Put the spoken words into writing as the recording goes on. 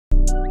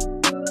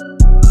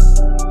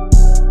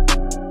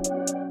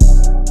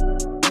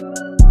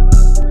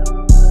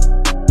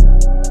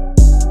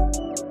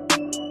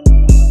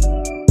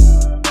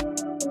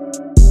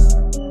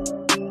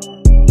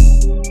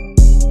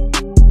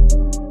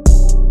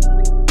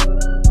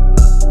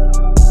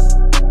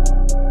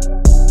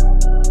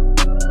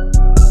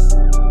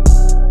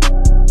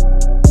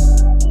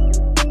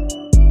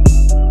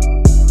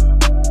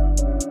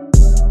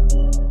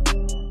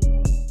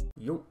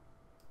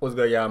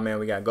y'all, man.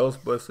 We got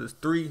Ghostbusters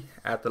 3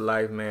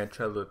 Afterlife, man.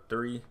 Trailer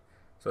 3.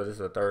 So this is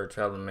the third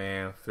trailer,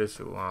 man.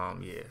 Official.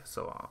 Yeah.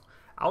 So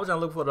I was trying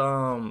to look for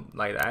the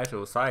like the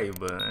actual site,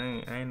 but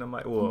ain't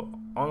nobody. Well,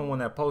 only one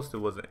that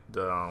posted was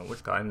the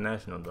what's called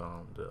international,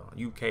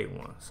 the UK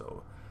one.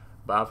 So,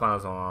 but I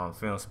found it on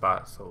Film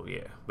Spot. So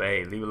yeah. But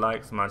hey, leave a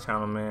like to my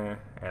channel, man.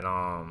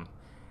 And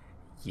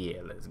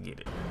yeah, let's get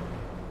it.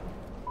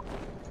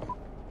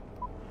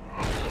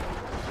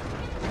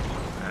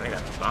 Man, they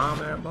got the bomb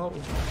in that boat.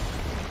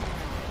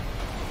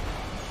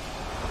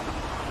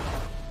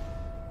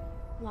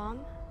 Mom,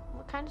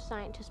 what kind of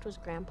scientist was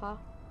Grandpa?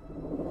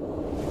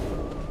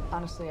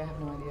 Honestly, I have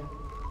no idea.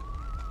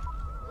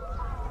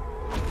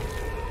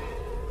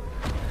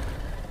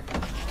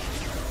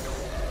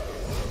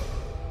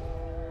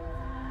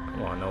 I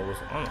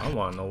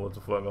wanna know what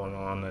the fuck going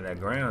on under that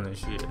ground and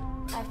shit.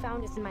 I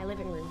found it in my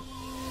living room.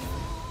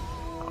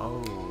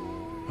 Oh.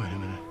 Wait a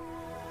minute.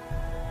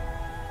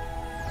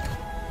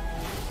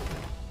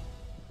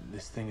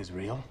 This thing is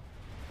real?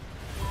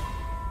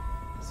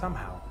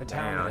 Somehow, a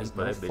town Damn, that he has put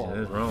no that bitch in fault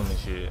his room and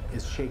shit.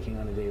 is shaking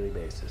on a daily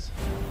basis.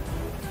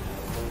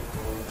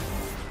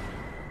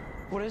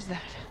 What is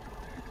that?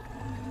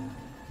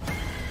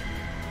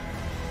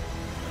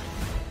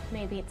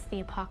 Maybe it's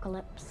the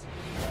apocalypse.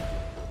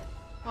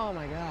 Oh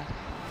my God.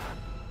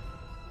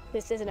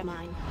 This isn't a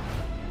mine.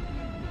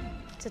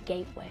 It's a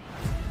gateway.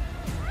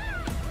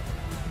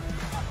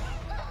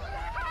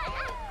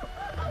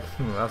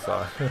 That's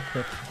all.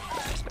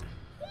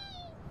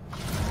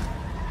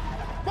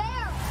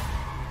 There!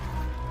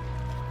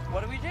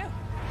 What do we do?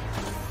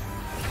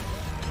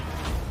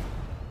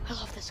 I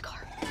love this car.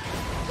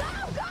 Go,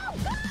 go,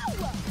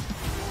 go!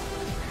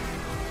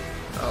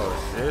 Oh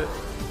shit.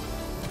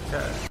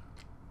 Okay.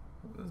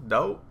 That's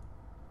dope.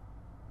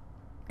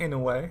 In a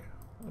way.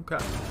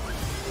 Okay.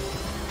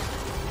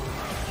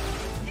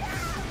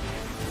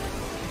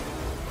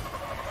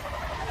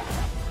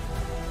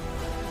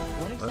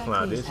 What That's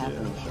not exactly this is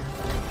happening shit. here?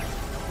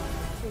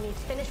 We need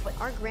to finish what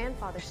our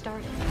grandfather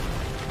started.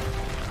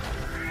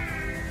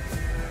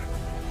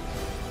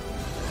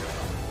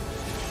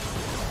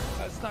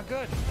 That's not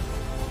good.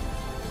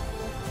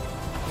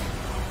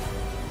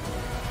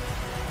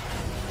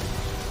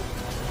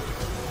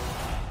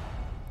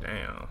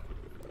 Damn.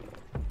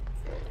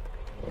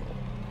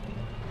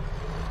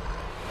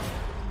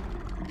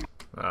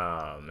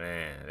 Oh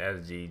man,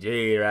 that's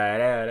GG right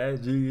there.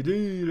 That's GG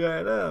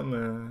right there,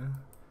 man.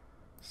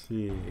 Shit,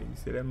 you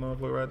see that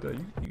motherfucker right there?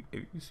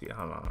 You see it?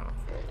 Hold on.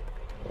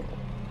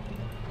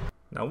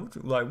 Now, what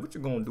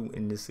you gonna do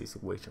in this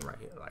situation right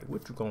here? Like,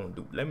 what you gonna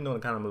do? Let me know in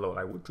the comment below.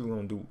 Like, what you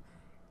gonna do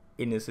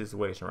in this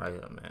situation right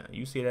here, man?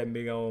 You see that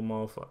big old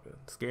motherfucker,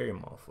 scary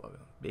motherfucker,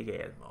 big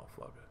ass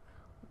motherfucker.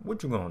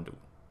 What you gonna do?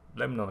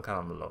 Let me know in the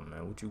comment below,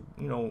 man. What you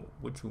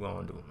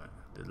gonna do, man?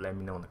 Just let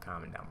me know in the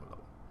comment down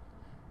below.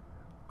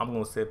 I'm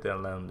gonna sit there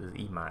and let him just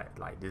eat my,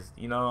 like, this,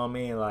 you know what I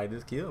mean? Like,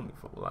 just kill me,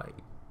 folk. Like,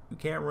 you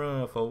can't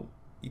run, folk.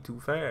 You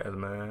too fast,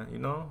 man. You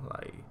know,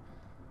 like,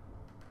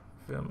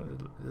 feel me?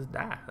 Just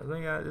die. That's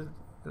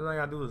all I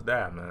gotta do is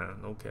die,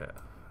 man. No cap.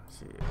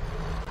 Shit.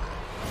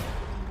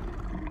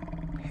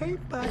 Hey,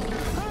 buddy.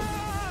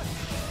 Ah!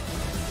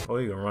 Oh,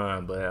 you can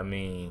run, but I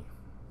mean,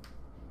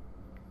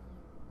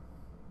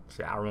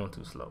 shit, I run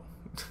too slow.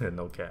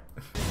 No cap.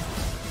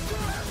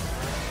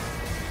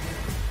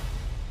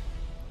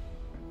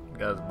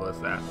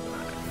 Ghostbusters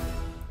Afterlife.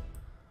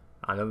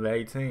 On November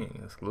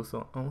 18,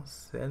 exclusive on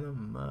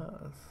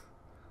cinemas.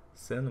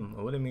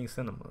 Cinema, what do you mean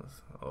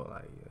cinemas? Oh,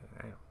 like,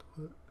 damn,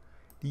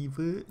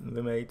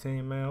 November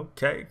 18, man.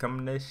 Okay,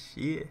 coming that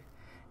shit.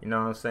 You know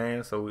what I'm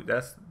saying? So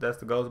that's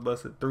the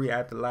Ghostbusters 3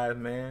 Afterlife,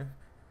 man.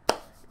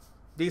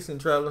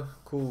 Decent trailer,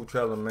 cool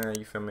trailer, man.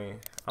 You feel me?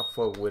 I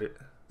fuck with it.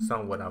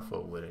 Somewhat I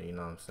fuck with it. You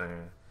know what I'm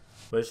saying?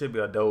 But it should be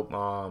a dope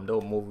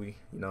movie.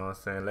 You know what I'm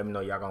saying? Let me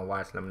know y'all gonna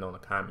watch. Let me know in the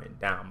comment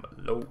down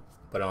below.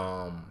 But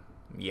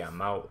yeah,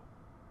 I'm out.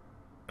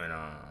 And